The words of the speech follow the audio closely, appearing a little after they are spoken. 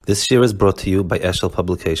This year is brought to you by Eshel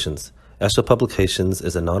Publications. Eshel Publications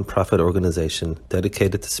is a non-profit organization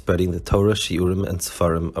dedicated to spreading the Torah, Shiurim, and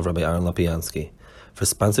Sefarim of Rabbi Aaron Lapiansky. For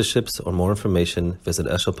sponsorships or more information, visit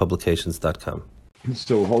eshelpublications.com.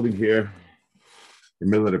 So holding here in the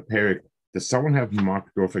middle of the Perek, does someone have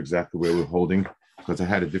marked off exactly where we're holding? Because I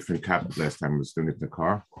had a different copy last time I was doing it in the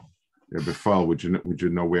car. Before, would you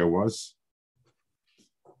know where it was?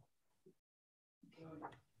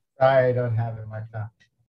 Sorry, I don't have it marked up.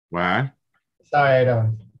 What? Sorry, I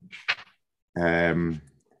don't.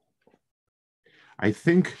 I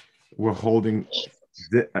think we're holding.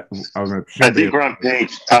 I think we're on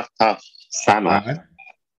page Taf Samach. What?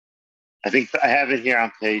 I think I have it here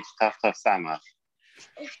on page Taf Samach.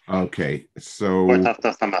 Okay, so Or Taf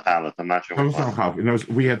Samach Aleph. I'm not sure. You know,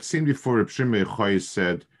 we had seen before. Reb Shimon Yochai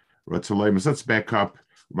said, "Let's back up."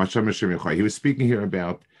 He was speaking here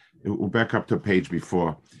about. We'll back up to a page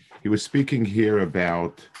before. He was speaking here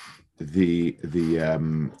about he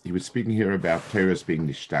was speaking here about Tiferes being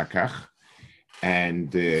nishtakach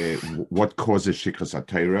and what causes shikras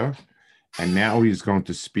HaTorah, and now he's going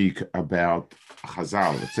to speak about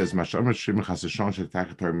Chazal. It says Masham Shim Chasashon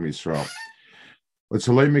Shetach Torah Yisroel. It's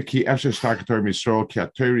a loy ki efshe shtach Torah Yisroel ki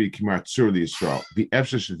HaTorah kimar tzur Yisroel. The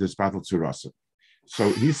efshe should this battle tzurasa.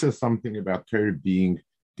 So he says something about Torah being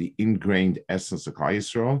the ingrained essence of Klal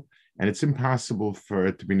Yisrael. And it's impossible for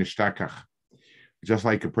it to be nishtakach. Just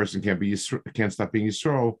like a person can't stop being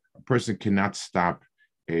Yisroel, a person cannot stop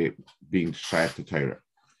being shaykh to Torah.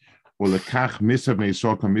 Ulekach misav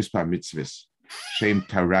meYisroel kon mispah mitzvahs. Shem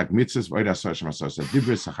tarag mitzvahs v'oid asar shem asar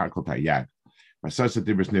dibris achar kol tayag. Asar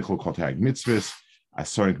dibris nichol kol tayag mitzvahs.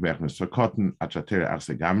 Asorin k'mech misvakoten achatera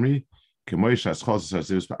achse gamri. Kemoish aschos asar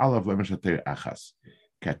dibris ba'alav lemen shatera achas.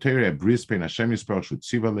 Katera bris pen Hashem Yisroel shu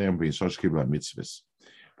tziva lehem v'Yisroel shkibla mitzvahs.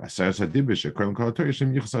 I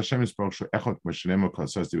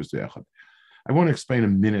want to explain a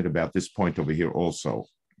minute about this point over here also.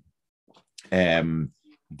 This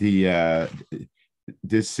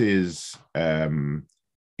is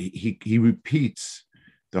he repeats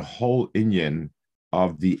the whole inyan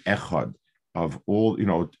of the echad of all,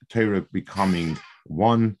 Torah becoming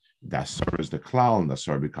one. The Asar is the klal, and the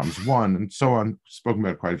Asar becomes one, and so on. Spoken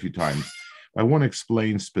about it quite a few times. I want to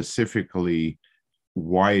explain specifically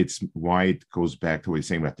why it goes back to what he's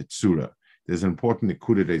saying about the tzura. There's an important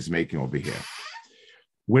nekuda that he's making over here.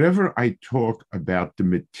 Whenever I talk about the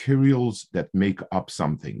materials that make up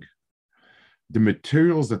something, the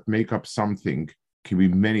materials that make up something can be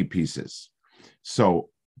many pieces. So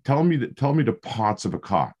tell me the parts of a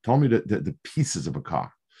car. Tell me the pieces of a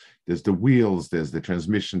car. There's the wheels, there's the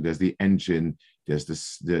transmission, there's the engine, there's the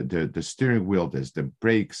steering wheel, there's the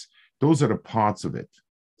brakes. Those are the parts of it.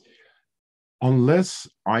 Unless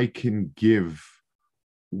I can give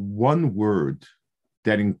one word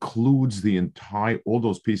that includes all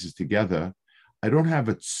those pieces together, I don't have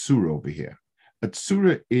a tsura over here. A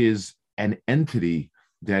tsura is an entity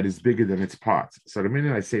that is bigger than its parts. So the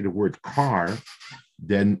minute I say the word car,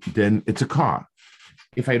 then it's a car.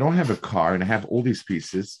 If I don't have a car and I have all these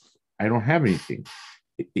pieces, I don't have anything.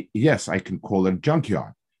 Yes, I can call it a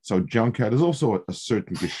junkyard. So junkyard is also a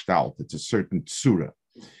certain gestalt. It's a certain tsura.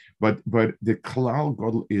 But the Klal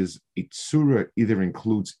Gadol is a tzura either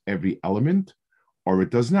includes every element or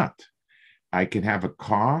it does not. I can have a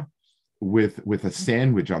car with a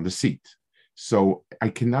sandwich on the seat. So I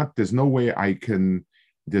cannot. There's no way I can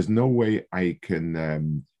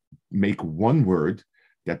make one word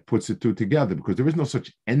that puts the two together because there is no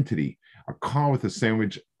such entity. A car with a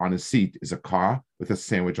sandwich on a seat is a car with a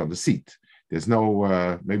sandwich on the seat. There's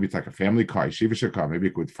no, maybe it's like a family car, yeshivish car. Maybe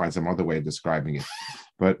you could find some other way of describing it,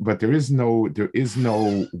 but there is no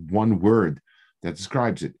one word that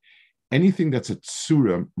describes it. Anything that's a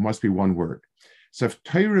tsura must be one word. So if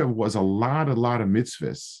Torah was a lot of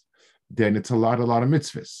mitzvahs, then it's a lot of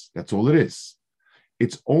mitzvahs. That's all it is.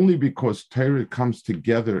 It's only because Torah comes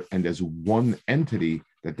together and there's one entity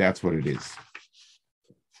that's what it is.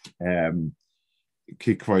 I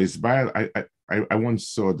once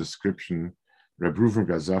saw a description. Reb Reuven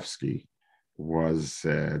Gazovsky was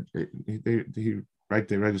they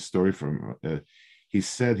read a story from. He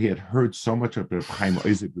said he had heard so much of Reb Chaim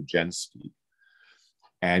Ozer Gudensky,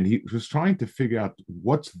 and he was trying to figure out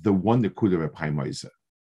what's the one nekuda of Reb Chaim Ozer.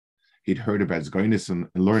 He'd heard about his goyness and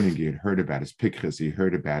learning. He had heard about his pikchas. He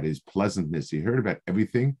heard about his pleasantness. He heard about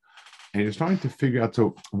everything, and he was trying to figure out.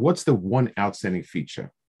 So, what's the one outstanding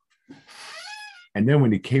feature? And then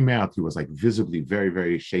when he came out, he was like visibly very,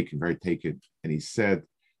 very shaken, very taken. And he said,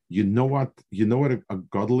 you know what a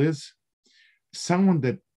gadol is? Someone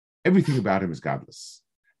that everything about him is godless.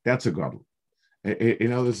 That's a gadol.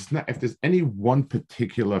 There's not, if there's any one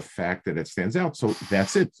particular factor that stands out, so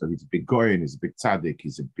that's it. So he's a big goyin, he's a big tzaddik,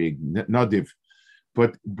 he's a big nadiv.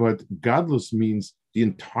 But godless means the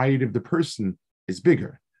entirety of the person is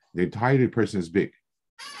bigger. The entirety of the person is big.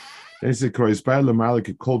 Then it says, "Korespayel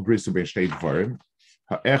l'malek kol bris u'b'shtei dvarim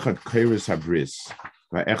ha'echad kairos habris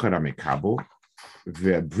va'echad ha'mekabel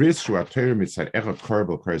ve'bris shu ha'torah mitzad echad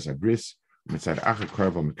korbel kairos habris mitzad achad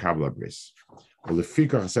korbel mekabel habris."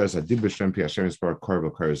 Ulefikach says adib b'shem pi Hashem yisbarach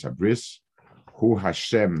korbel kairos habris hu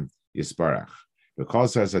Hashem yisbarach.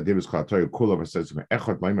 Because says adib is kol ha'torah kula says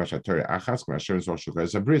echad loyma ha'torah achas kol Hashem yisbarach shu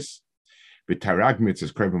kairos habris v'tarag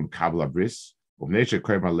mitzad korbel mekabel habris u'vnei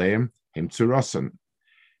korbel aleim him tzurosan.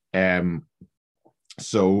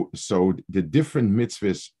 So the different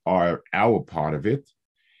mitzvahs are our part of it,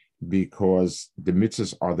 because the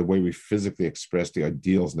mitzvahs are the way we physically express the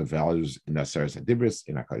ideals and the values in Aseres HaDibros,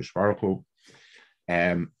 in HaKadosh Baruch Hu.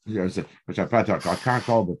 Which I can't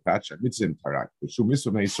call the patch mitzvah in Tarak. Which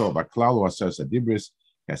mitzvah may so, but klalo Aseres HaDibros,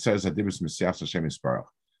 Aseres HaDibros Mesiach Hashem Yisbarach,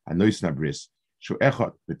 Anois Nabris, Shu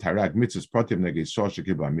Echot v'Tarak mitzvahs pratim negei Yisrael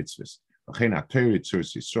shekibla mitzvahs. V'chein HaTorah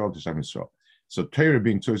tzurus Yisrael t'Shem Yisrael. So Torah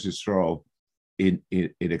being Tzurus Yisrael,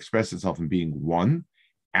 it expresses itself in being one.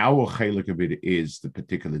 Our chalik of it is the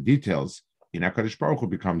particular details. In HaKadosh Baruch Hu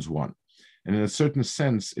becomes one. And in a certain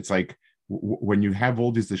sense, it's like when you have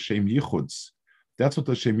all these the Shem Yichuds, that's what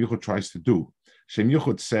the Shem Yichud tries to do. Shem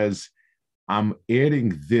Yichud says, I'm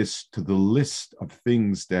adding this to the list of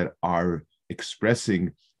things that are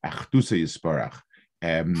expressing Achdusa Yisparach.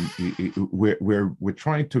 We're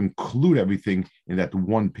trying to include everything in that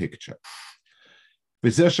one picture.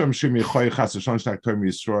 Yisroel, so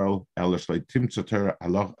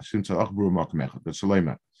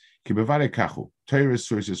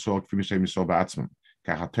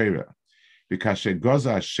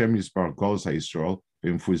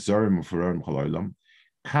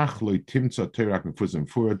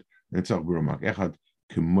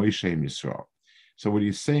what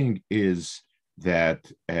he's saying is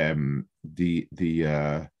that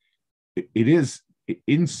it is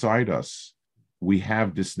inside us. We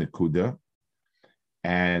have this nekuda,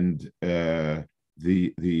 and the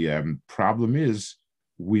problem is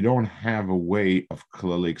we don't have a way of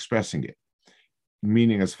clearly expressing it.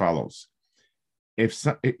 Meaning as follows: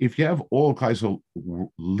 if you have all guys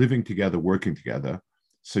living together, working together,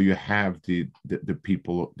 so you have the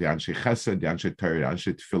people, the anshe chesed, the anshe Torah, the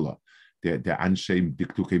anshe tefillah, the anshe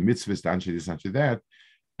diktuke mitzvahs, the anshe this, anshe that,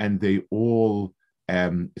 and they all.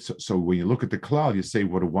 So when you look at the klal, you say,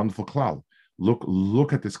 what a wonderful klal.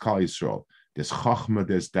 Look at this Klal Yisrael. There's Chachma,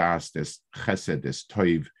 there's Das, there's Chesed, there's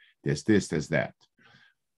Toiv, there's this, there's that.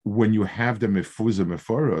 When you have the Mefuzah,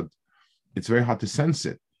 Meforod, it's very hard to sense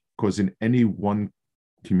it, because in any one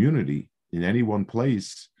community, in any one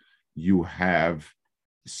place, you have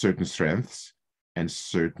certain strengths and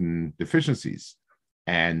certain deficiencies,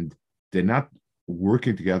 and they're not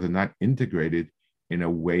working together, not integrated in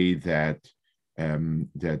a way that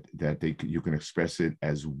you can express it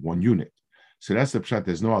as one unit. So that's the pshat.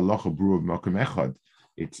 There's no halacha bru of makom echad.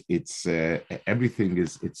 It's everything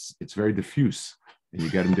is it's very diffuse, and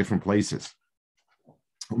you get in different places.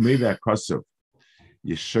 Maybe that kosav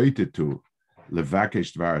yeshoitetu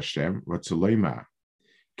levakesh dvar Hashem ratzuloima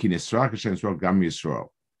ki nesrach Hashem Yisrael gam Yisrael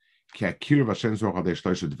ki akir Hashem Yisrael hadei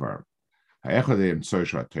shloisha dvar ha'echad em tzoy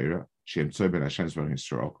shratera shem tzoy ben Hashem Yisrael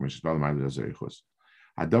Yisrael k'mishbal ma'al zerichos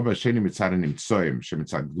hadav Hashem mitzad nimtzoyim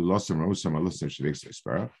shemitzad gdulosam rosam alusam shveiks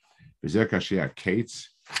Yisrael. V'zeh kashia kates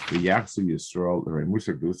v'yachzu Yisrael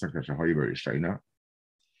l'reimusa gdusa kashahoyi v'rishaina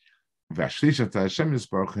v'ashlish at Hashem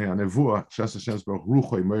Yisbarach ha'nevua shas Hashem Yisbarach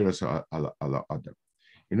ruchoi meiras ala adam.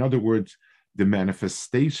 In other words, the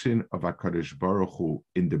manifestation of HaKadosh Baruch Hu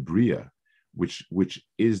in the Bria, which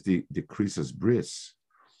is the Krisis Bris,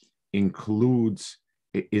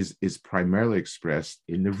 is primarily expressed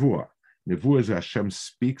in Nevuah. Nevuah is Hashem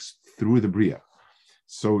speaks through the Bria.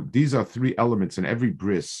 So these are three elements in every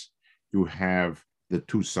bris. You have the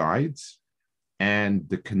two sides and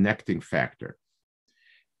the connecting factor.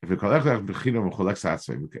 If we collect bris,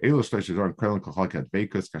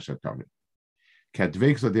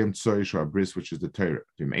 which is the Torah,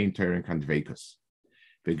 the main Torah and Kandvekas.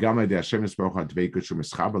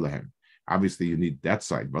 Obviously, you need that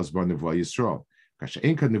side.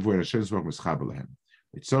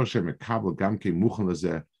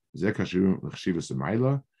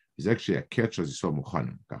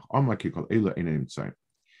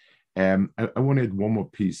 I want to add one more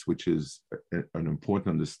piece, which is an important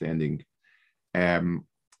understanding. On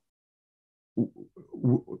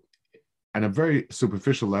a very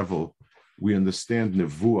superficial level, we understand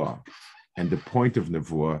Nevuah and the point of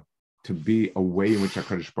Nevuah to be a way in which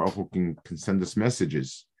HaKadosh Baruch Hu can send us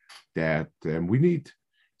messages that we need.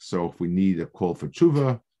 So if we need a call for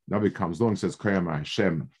tshuva, Navi comes along and says, Koyama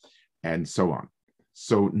Hashem, and so on.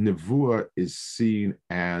 So Nevuah is seen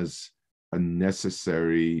as a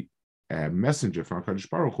necessary messenger from HaKadosh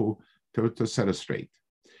Baruch Hu to set us straight.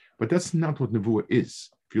 But that's not what Nevuah is.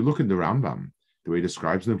 If you look in the Rambam, the way he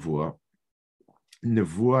describes Nevuah,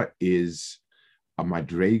 Nevuah is a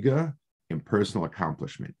madrega in personal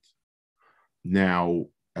accomplishment. Now,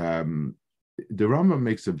 the Rambam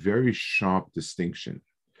makes a very sharp distinction.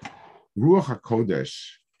 Ruach HaKodesh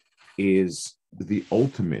is the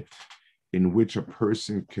ultimate in which a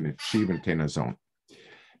person can achieve and attain a zone.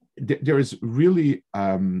 There is really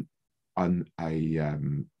an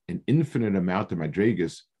infinite amount of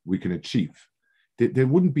madregas we can achieve. There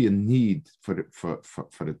wouldn't be a need for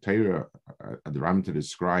the Torah, the Rambam, to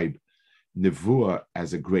describe Nevuah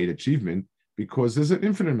as a great achievement, because there's an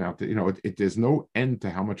infinite amount. There's no end to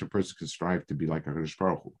how much a person can strive to be like HaKadosh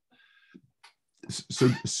Baruch Hu.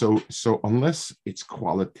 So unless it's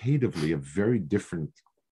qualitatively a very different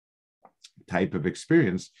type of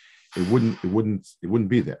experience, it wouldn't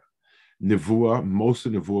be there. Nevuah, most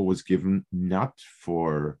of Nevuah was given not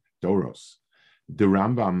for Doros. The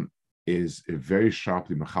Rambam is a very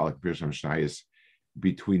sharply machalik Birsham Shnayis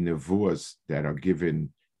between Nevuahs that are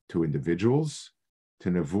given to individuals to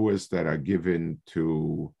Nevuahs that are given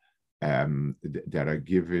to for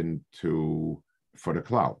the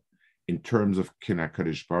Klal. In terms of Kin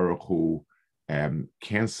HaKadosh Baruch Hu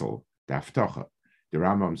cancel the Haftacha. The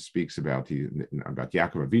Rambam speaks about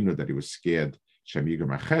Yaakov Avinu, that he was scared Shem Yigar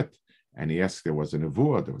Machet, and he asked, there was a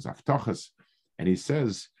Nevuah, there was Haftachas, and he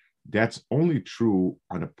says that's only true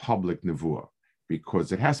on a public Nevuah,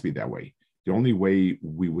 because it has to be that way. The only way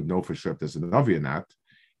we would know for sure if there's a Navi or not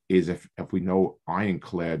is if we know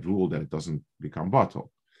ironclad rule that it doesn't become bottled.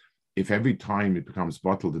 If every time it becomes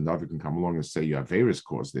bottled, the Navi can come along and say your Averis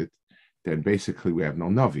caused it, then basically we have no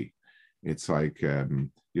Navi. It's like,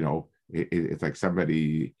 it's like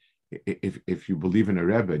somebody, if you believe in a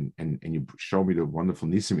Rebbe and you show me the wonderful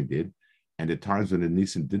Nisim he did, and the times when the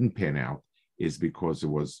Nisim didn't pan out is because it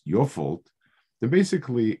was your fault, then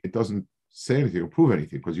basically it doesn't say anything or prove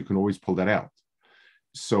anything, because you can always pull that out.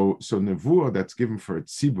 So Nevuah that's given for a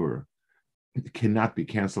tzibur cannot be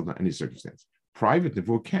canceled in any circumstance. Private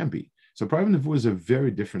Nevuah can be. So private Nevuah is a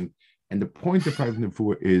very different, and the point of private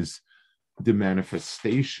Nevuah is the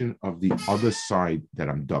manifestation of the other side that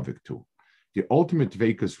I'm davik to. The ultimate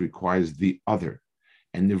Dveikus requires the other,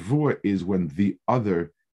 and Nevuah is when the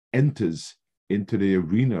other enters into the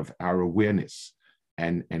arena of our awareness.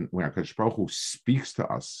 And when HaKadosh Baruch Hu speaks to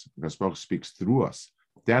us, HaKadosh Baruch Hu speaks through us,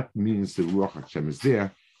 that means the Ruach Hashem is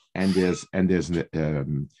there, and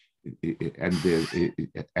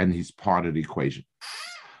he's part of the equation.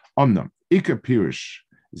 Omnam Ika Pirish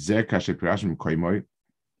Zeh Kasher Pirashim Koimoy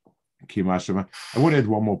Kimashama. I want to add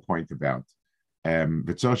one more point about he says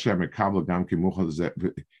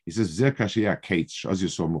Zeh Kasher Kates as you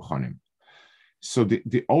saw Muchanim. So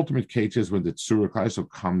the ultimate case is when the Tzura Klaiso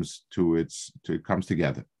comes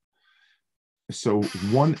together. So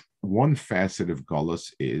one facet of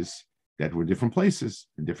Golos is that we're different places,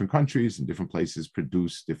 in different countries, and different places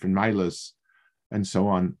produce different milas, and so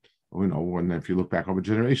on. And if you look back over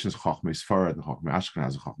generations, Chochmei Sfarad, and Chochmei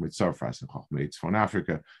Ashkenaz, and Chochmei Tzarfas, and Chochmei Tzfon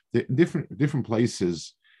Africa, different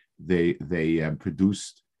places, they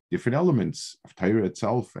produced different elements of Torah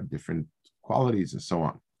itself and different qualities and so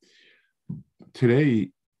on.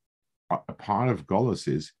 Today, a part of Golos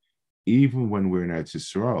is, even when we're in Eretz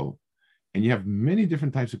Yisroel, and you have many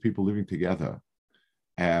different types of people living together,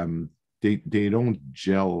 they don't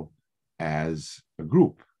gel as a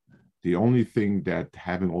group. The only thing that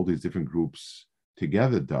having all these different groups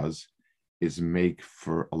together does is make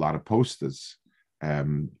for a lot of posters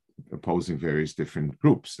opposing various different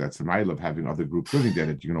groups. That's the mile of having other groups living there,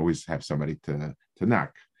 that you can always have somebody to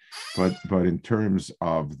knock. But in terms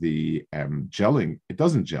of the gelling, it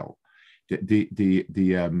doesn't gel. The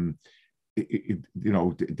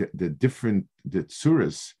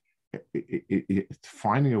tsuras,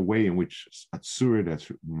 finding a way in which a tsura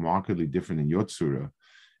that's markedly different than your tsura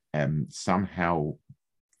somehow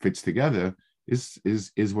fits together is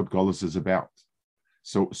what Golos is about.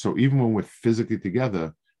 So even when we're physically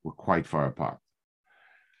together, we're quite far apart.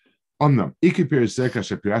 Omnam, Ikipir Zeka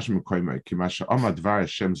Shapirashim Koimai, Kimasha Oma Dvar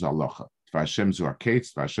Hashem Zu Alocha, Dvar Hashem Zu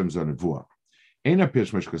Akates, Dvar Hashem Zu Nevuah. Eina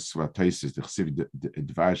Pirsh Meshkas Svataisis, the Chsiv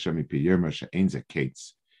Dvar Hashem Ipi Yerma She'ein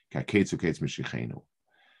Zakates, Kakates Ukates Meshichenu.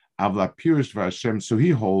 Avla Pirish Dvar Hashem, so he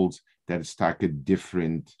holds that it's like a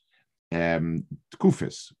different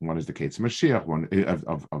kufis. One is the Kates of Mashiach, one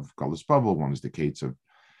of Golos Bubble, one is the Kates of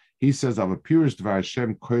He says, "Av appears Dvar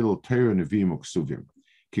Hashem koil Torah Neviim uksuvim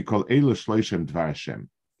ki kol elu shloishem Dvar Hashem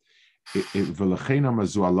v'lechein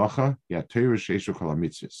amazu halacha ya Torah sheishu kol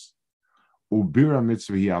hamitzvos ubira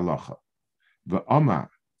mitzvah hi halacha v'ama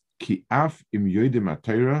ki af im yodim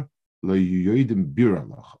haTorah lo yodim bira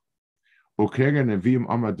halacha ukrega Neviim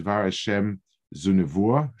ama Dvar Hashem zu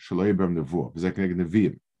nevuah shelo yibam nevuah v'zeh kneg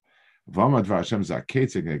Neviim v'ama Dvar Hashem za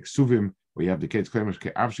ketz kneg ksuvim." We have the Kates claimers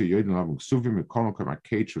ke avshe yodim lavim ksuvim and kolon kama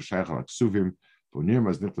Kates shayach al ksuvim v'nir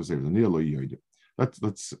mas nitlos evnir lo yodim.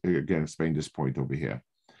 Let's again explain this point over here.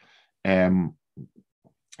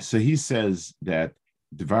 So he says that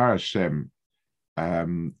Dvar Hashem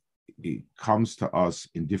it comes to us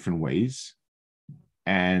in different ways,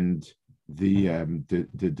 and the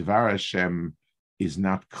Dvar Hashem is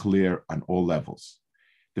not clear on all levels.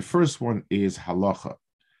 The first one is halacha.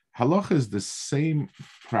 Halacha is the same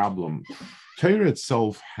problem. Torah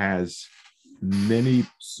itself has many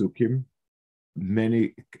psukim,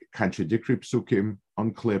 many contradictory psukim,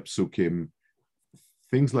 unclear psukim,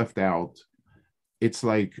 things left out. It's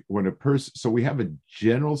like when a person, so we have a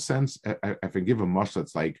general sense. If I give a mashal,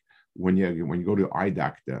 it's like when you go to an eye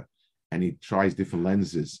doctor and he tries different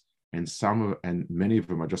lenses, and many of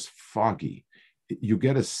them are just foggy. You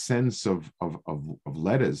get a sense of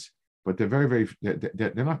letters, but they're very,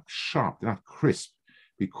 they're not sharp, they're not crisp,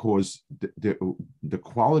 because the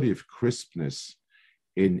quality of crispness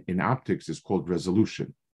in optics is called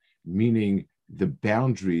resolution, meaning the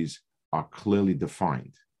boundaries are clearly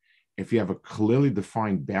defined. If you have a clearly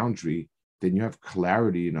defined boundary, then you have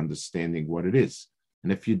clarity in understanding what it is.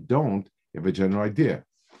 And if you don't, you have a general idea.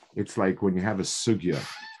 It's like when you have a sugya,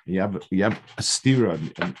 you have a stira,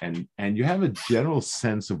 and you have a general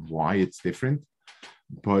sense of why it's different,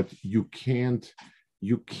 but you can't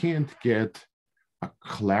get a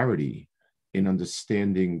clarity in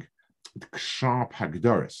understanding sharp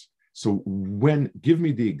hagdaras. So give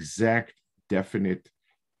me the exact definite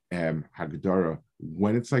hagdara,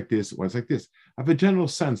 when it's like this, when it's like this. I have a general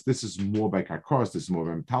sense, this is more by kakars, this is more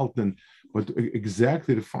by talton, but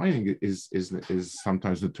exactly defining it is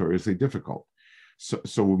sometimes notoriously difficult.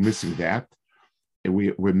 So we're missing that. And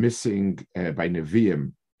we're missing by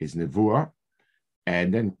Nevi'im is Nevuah.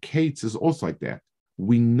 And then Kates is also like that.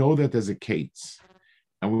 We know that there's a Kates.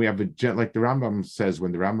 And we have like the Rambam says,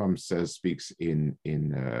 when the Rambam speaks in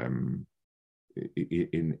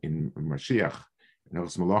Mashiach, in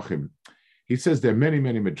Eretz Malachim, he says there are many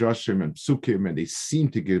Midrashim and Psukim, and they seem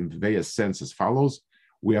to convey a sense as follows.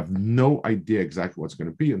 We have no idea exactly what's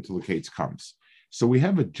going to be until the Kates comes. So we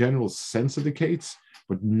have a general sense of the Kates,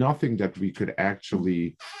 but nothing that we could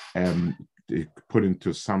actually put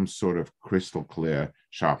into some sort of crystal clear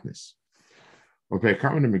sharpness. Okay,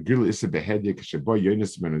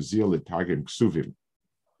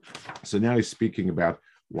 so now he's speaking about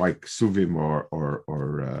why ksuvim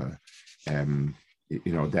or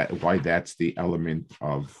that why that's the element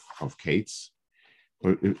of Kates.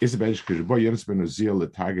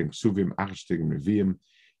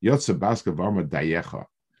 Yotze Baska Varma Dayecha.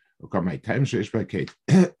 Okay, my time is by Kate.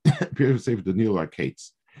 Peter saved the Neil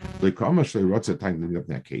Kates. The commercial Rotsa Tang the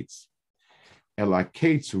Nilna Kates. Ela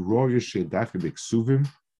Kates Royish Dafibik Suvim,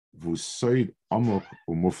 Vusoid Amok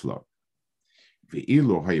Umufla. The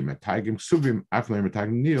Ilo Haymatagim Suvim, Aflamatag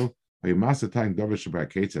Neil, Haymastatang Dovish by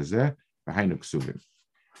Kates as there, behind Suvim.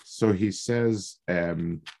 So he says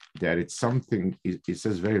that it's something, he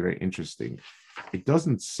says very, very interesting. It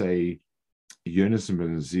doesn't say Yonis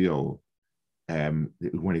ben Zil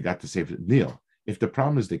when he got to Sefer Neil. If the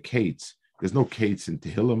problem is the Kates, there's no Kates in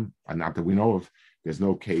Tehillim, and not that we know of. There's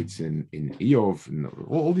no Kates in Eov, and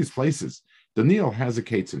all these places. The Neil has a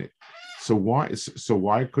Kates in it. So why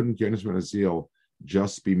couldn't Yonis ben Zil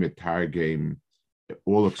just be Mitargim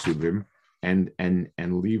all of Ksuvim and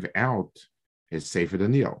leave out his Sefer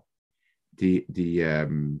Neil?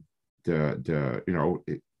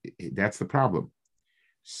 That's the problem.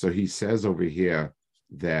 So he says over here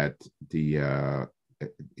that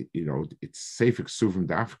it's Sefer Ksuvim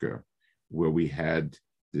Dafka, where we had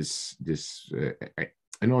this.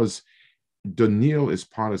 I know Daniel is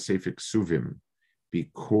part of Sefer Ksuvim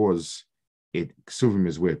because Ksuvim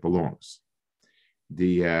is where it belongs.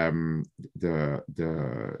 The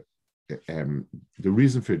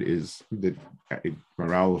reason for it is that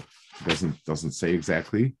Maral doesn't say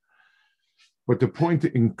exactly. But the point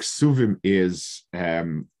in Ksuvim is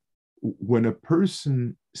when a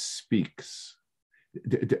person speaks,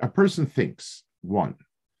 a person thinks, one,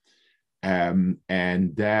 and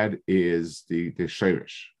that is the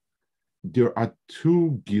Sheirish. There are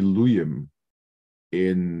two Giluyim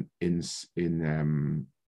there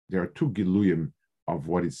are two Giluyim of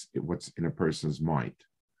what's in a person's mind.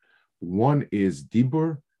 One is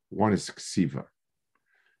dibur, one is ksiva.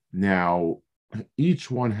 Now,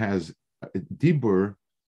 each one has dibur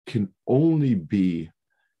can only be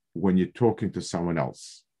when you're talking to someone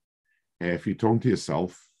else. If you're talking to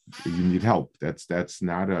yourself, you need help. There's no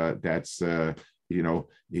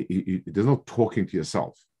talking to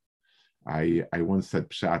yourself. I once said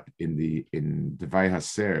pshat in Devai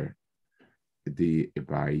Haser,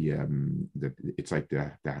 it's like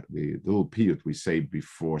the little piyut we say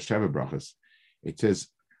before Sheva Brachas. It says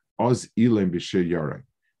Oz Ilim B'Shir Yoreh.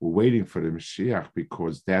 We're waiting for the Mashiach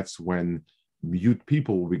because that's when mute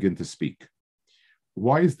people will begin to speak.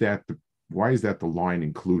 Why is that the line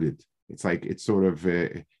included? It's like it sort of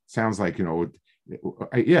sounds like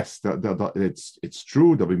yes, it's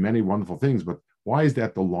true. There'll be many wonderful things, but why is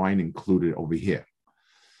that the line included over here?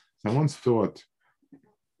 So I once thought,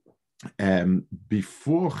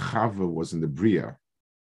 before Chava was in the Bria,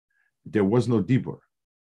 there was no dibur.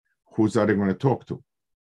 Who's are they going to talk to?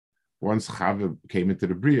 Once Chava came into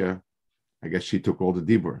the Bria, I guess she took all the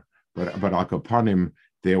dibur. But al kapanim,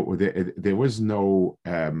 there was no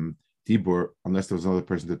dibur unless there was another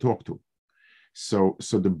person to talk to. So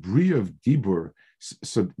the bria of dibur.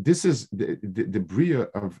 So this is the bria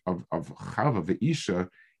of Chava ve'isha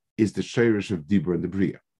is the sheirish of dibur and the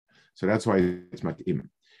bria. So that's why it's matim.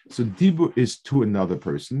 So dibur is to another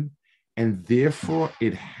person, and therefore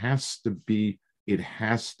it has to be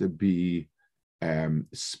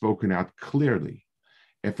spoken out clearly.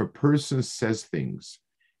 If a person says things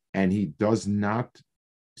and he does not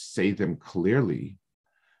say them clearly,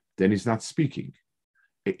 then he's not speaking.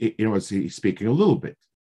 He's speaking a little bit.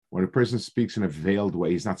 When a person speaks in a veiled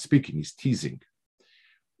way, he's not speaking, he's teasing.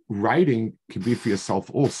 Writing can be for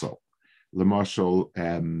yourself also. L'mashal,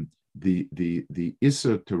 the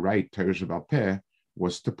issur to write Torah Sheba'al Peh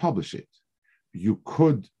was to publish it. You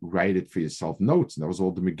could write it for yourself, notes, and that was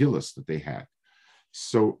all the Megillas that they had.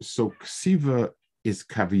 So ksiva is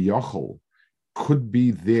kaviyachol, could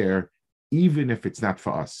be there even if it's not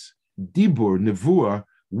for us. Dibur, nevuah,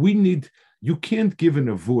 you can't give a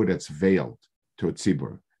nevuah that's veiled to a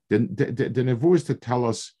tzibur. The nevuah is to tell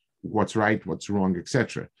us what's right, what's wrong,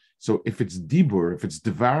 etc. So if it's dibur, if it's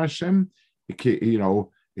devar Hashem,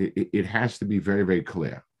 it has to be very, very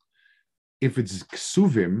clear. If it's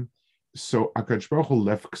ksuvim, so HaKadosh Baruch Hu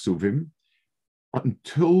left ksuvim,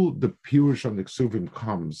 until the pirush on the ksuvim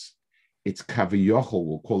comes, it's kaviyachol,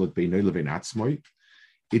 we'll call it beinoi levein atzmoi.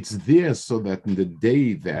 It's there so that in the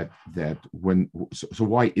day so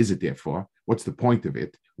why is it there for? What's the point of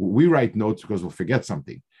it? We write notes because we'll forget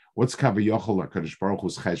something. What's kaviyachol HaKadosh Baruch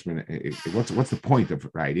Hu's cheshbon? What's the point of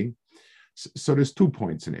writing? So there's 2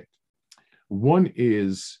 points in it. One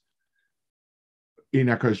is in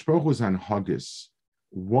HaKadosh Baruch Hu's anhagis,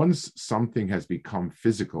 once something has become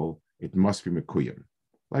physical, it must be mekuyim.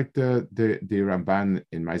 Like the Ramban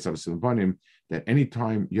in Ma'asav Silvanim, that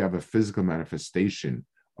anytime you have a physical manifestation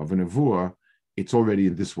of a nevuah, it's already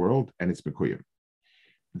in this world and it's mekuyim.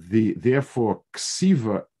 Therefore,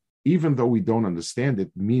 ksiva, even though we don't understand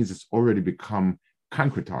it, means it's already become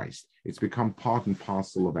concretized. It's become part and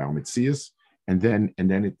parcel of our mitzias, and then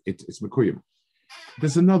it's mekuyim.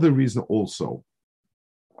 There's another reason also.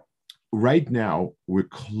 Right now, we're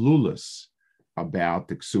clueless about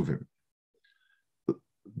the ksuvim.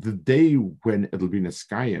 The day when it'll be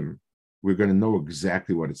neskayim, we're going to know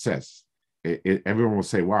exactly what it says. Everyone will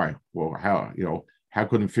say, "Why? Well, how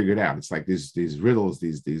couldn't figure it out?" It's like these riddles,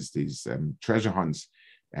 these treasure hunts,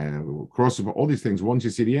 and crossover, all these things. Once you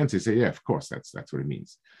see the answer, you say, "Yeah, of course, that's what it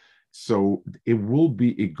means." So it will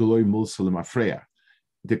be a gloy mulsalim afreya.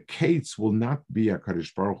 The kates will not be a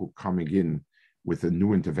Kadosh Baruch Hu coming in with a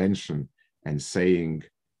new intervention and saying,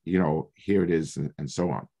 here it is, and so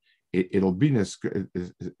on. It'll be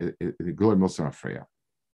the glory mulsalim afreya.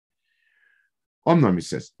 Omnam, he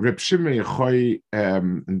says, Reb Shimon Yechoy,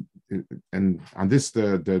 and on this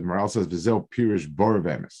the moral says Vizel Pirish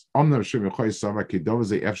Boravemis. Omnam Shimon Yechoy Sava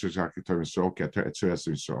Kidovaze Efshach Shakitor Yisrael Keter Etzeres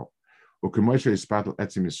Yisrael. Ukemoisha Yispatel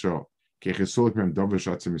Etzim Yisrael Kechesulik Mem Dovish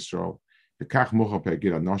Etzim Yisrael. Bekach Mocha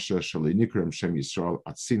Pegir Anosha Shalei Nikrem Shem Yisrael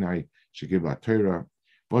At Sinai Shegiv La Torah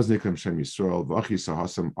Vos Nikrem Shem Yisrael V'Achi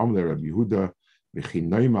Sahasam Amle Reb Yehuda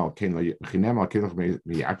V'Chinoim Al Ken Kelach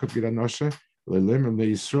MeYaakov Gir Anosha. So the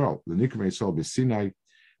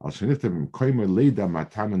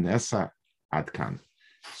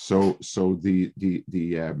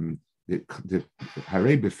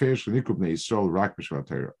Harei Befer Shenikum Ne Yisrael Rak B'Shvat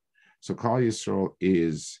Torah. So Klal Yisrael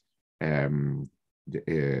is the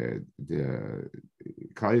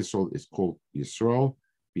Klal Yisrael is called Yisrael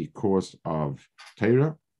because of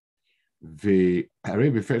Torah. The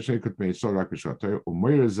Harei Befer Shenikum Ne Yisrael Rak B'Shvat Torah.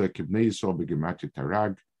 Umoyer Ze Kibnei Yisrael B'Gematria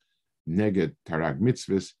Tarag. neged tarag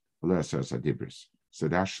mitzvahs v'le'asas adibris. So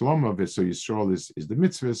the Hashlom of it, so Yisroel is the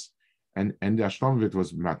mitzvahs, and the Hashlom of it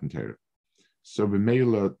was Matan Torah. So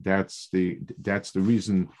b'meila, that's the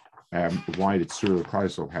reason why the Tzur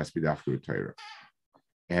Klaisel has to be after Torah.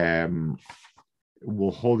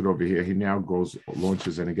 We'll hold it over here. He now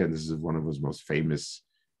launches, and again, this is one of his most famous.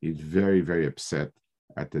 He's very, very upset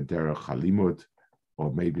at the Derech Halimud,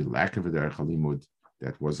 or maybe lack of a Derech Halimud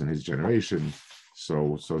that was in his generation.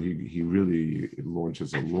 So he really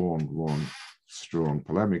launches a long, strong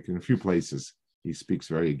polemic. In a few places, he speaks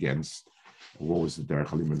very against what was the Derech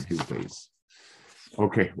Halimud in his days.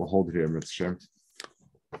 Okay, we'll hold it here, Mitzvah.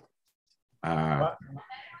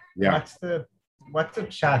 Yeah. What's the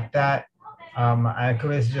chat that I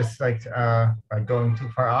could just like going too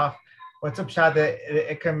far off. What's up, Shad? The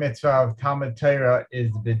Ikar mitzvah of Talmud Torah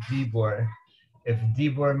is the dibur. If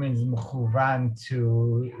dibur means mechuvan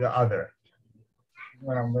to the other,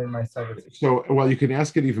 when I'm learning myself. So, well, you can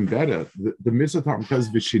ask it even better. The mitzvah Talmud Torah is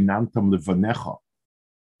v'shinantam levanecha.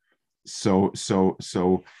 So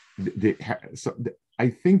I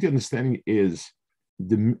think the understanding is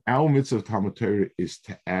our mitzvah of Talmud Torah is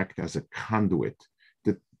to act as a conduit.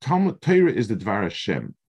 The Talmud Torah is the Dvar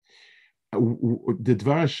Hashem. The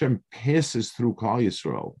Dvar Hashem passes through Klal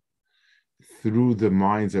Yisrael, through the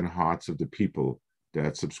minds and hearts of the people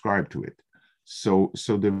that subscribe to it. So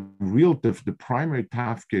the primary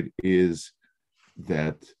tafkid is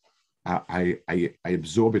that I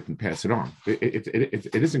absorb it and pass it on.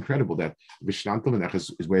 It is incredible that Vishnantal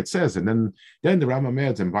is where it says, and then the Rambam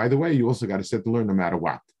adds, and by the way, you also got to sit to learn no matter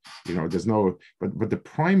what. There's no, but the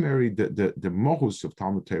primary, the mohus of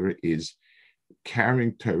Talmud Torah is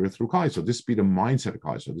carrying Torah through Klal Yisrael. This be the mindset of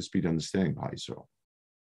Klal Yisrael. This be the understanding of Klal Yisrael.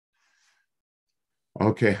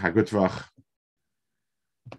 Okay, a good vach.